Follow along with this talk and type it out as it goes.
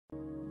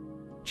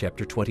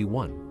Chapter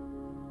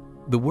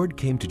 21. The word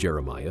came to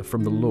Jeremiah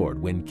from the Lord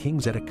when King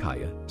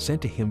Zedekiah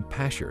sent to him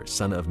Pashur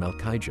son of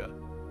Malchijah,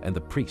 and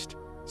the priest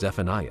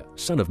Zephaniah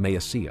son of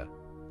Maaseiah.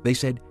 They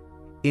said,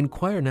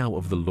 "Inquire now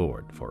of the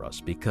Lord for us,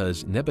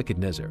 because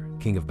Nebuchadnezzar,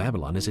 king of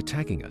Babylon, is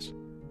attacking us.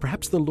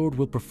 Perhaps the Lord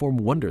will perform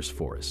wonders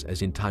for us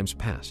as in times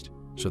past,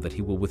 so that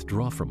he will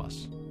withdraw from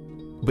us."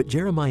 But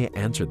Jeremiah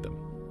answered them,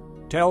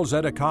 "Tell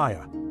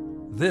Zedekiah,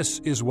 this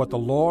is what the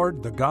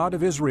Lord, the God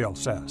of Israel,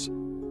 says.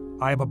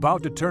 I am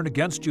about to turn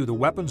against you the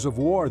weapons of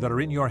war that are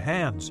in your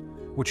hands,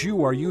 which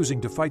you are using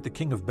to fight the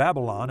king of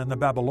Babylon and the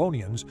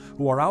Babylonians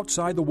who are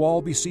outside the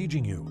wall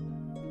besieging you.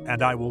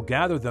 And I will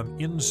gather them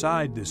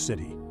inside this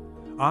city.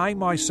 I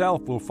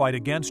myself will fight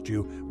against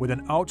you with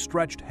an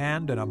outstretched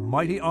hand and a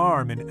mighty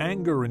arm in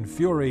anger and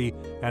fury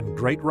and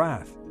great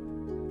wrath.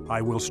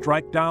 I will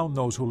strike down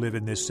those who live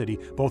in this city,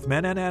 both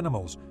men and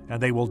animals,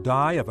 and they will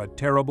die of a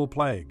terrible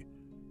plague.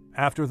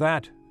 After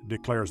that,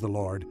 declares the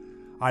Lord,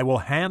 I will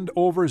hand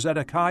over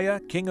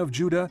Zedekiah, king of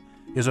Judah,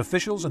 his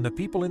officials and the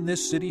people in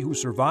this city who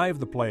survived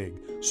the plague,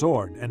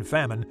 sword, and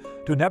famine,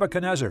 to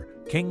Nebuchadnezzar,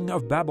 king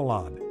of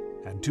Babylon,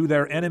 and to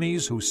their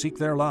enemies who seek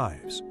their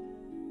lives.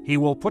 He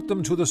will put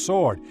them to the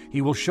sword.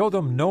 He will show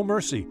them no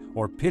mercy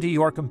or pity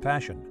or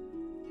compassion.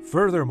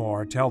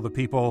 Furthermore, tell the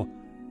people,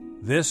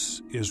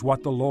 this is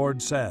what the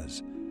Lord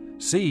says.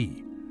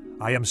 See,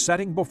 I am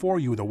setting before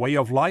you the way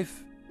of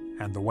life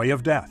and the way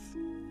of death.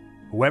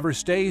 Whoever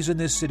stays in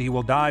this city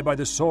will die by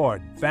the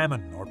sword,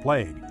 famine, or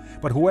plague.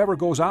 But whoever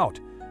goes out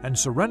and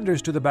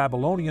surrenders to the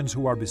Babylonians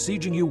who are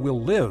besieging you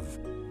will live.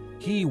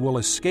 He will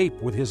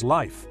escape with his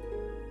life.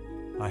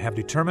 I have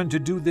determined to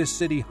do this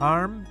city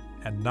harm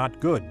and not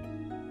good,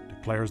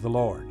 declares the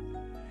Lord.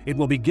 It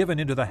will be given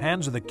into the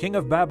hands of the king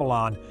of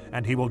Babylon,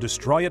 and he will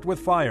destroy it with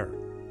fire.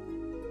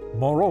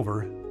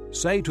 Moreover,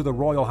 say to the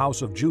royal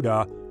house of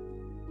Judah,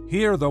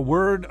 Hear the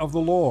word of the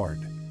Lord,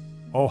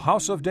 O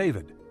house of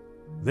David.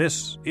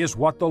 This is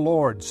what the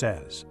Lord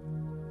says.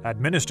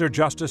 Administer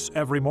justice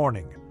every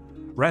morning.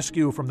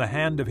 Rescue from the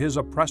hand of his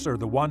oppressor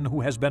the one who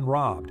has been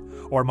robbed,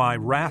 or my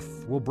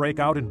wrath will break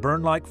out and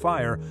burn like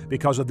fire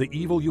because of the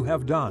evil you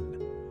have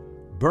done.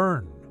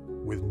 Burn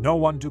with no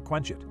one to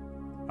quench it.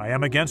 I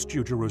am against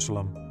you,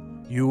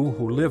 Jerusalem, you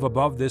who live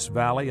above this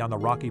valley on the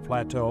rocky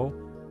plateau,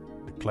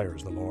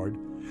 declares the Lord.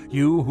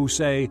 You who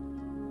say,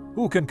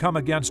 Who can come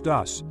against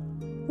us?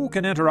 Who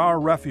can enter our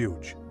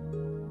refuge?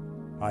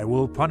 I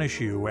will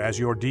punish you as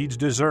your deeds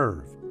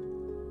deserve,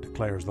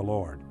 declares the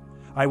Lord.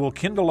 I will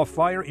kindle a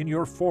fire in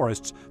your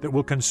forests that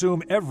will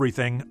consume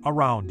everything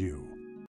around you.